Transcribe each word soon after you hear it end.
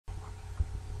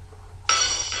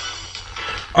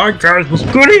Alright guys, what's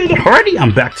good already?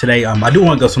 I'm back today. I do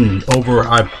want to go some over.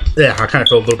 I kind of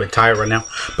feel a little bit tired right now,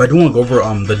 but I do want to go over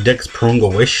the Dick's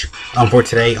Prorunga wish for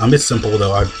today. It's simple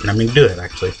though. I mean, do it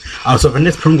actually. So for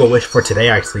this Prorunga wish for today,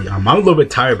 actually, I'm a little bit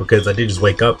tired because I did just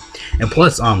wake up, and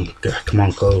plus, come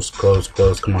on, close,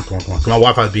 come on. My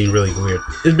Wi-Fi is being really weird.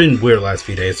 It's been weird the last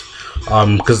few days,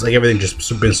 because like everything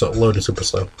just been so loading super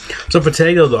slow. So for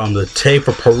today though, the today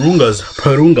for Prorunga's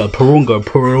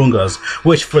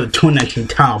wish for the 2019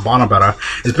 Tanabata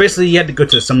is basically you had to go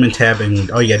to the summon tab and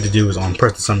all you had to do is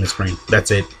press the summon screen. That's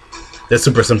it. That's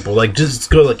super simple. Like just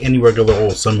go like any regular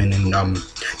old summon and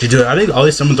to do it. I think all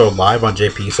these summons are live on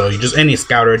JP, so you just any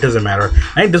scouter, it doesn't matter.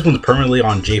 I think this one's permanently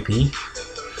on JP.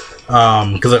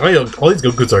 Because like all these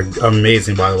Gokus are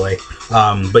amazing, by the way.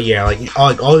 But yeah, like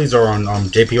all these are on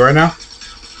JP right now.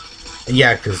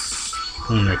 Yeah, because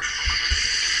I'm make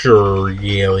sure.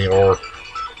 Yeah, they are.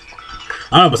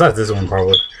 I don't know. Besides this one,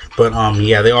 probably. But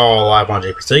yeah, they are all live on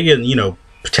JP. So you can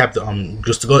tap the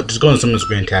just go on the summon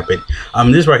screen and tap it.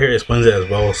 This right here explains it as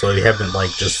well, so you haven't like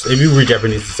just if you read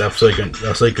Japanese and stuff, so you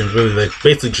can really like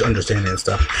basically just understand it and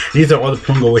stuff. And these are all the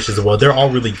Prorunga wishes as well. They're all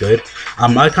really good.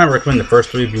 I kind of recommend the first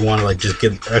three if you want to like just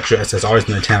get extra SSRs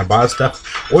and the Tanabata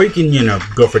stuff, or you can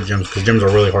go for gems because gems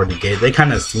are really hard to get. They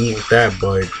kind of seem like that,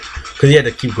 but because you had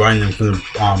to keep grinding them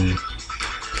from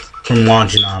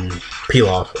launching peel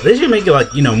off. They should make it like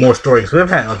more stories. We've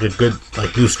had like a good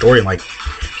like new story in like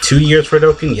 2 years for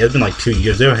Dokkan. Yeah, it's been like 2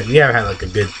 years. We haven't had like a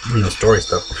good story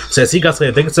stuff. So yeah, see you guys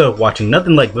later. Thanks for watching.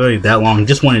 Nothing like literally that long.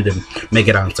 Just wanted to make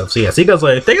it out and stuff. So yeah, see you guys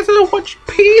later. Thanks for watching.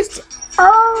 Peace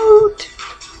out.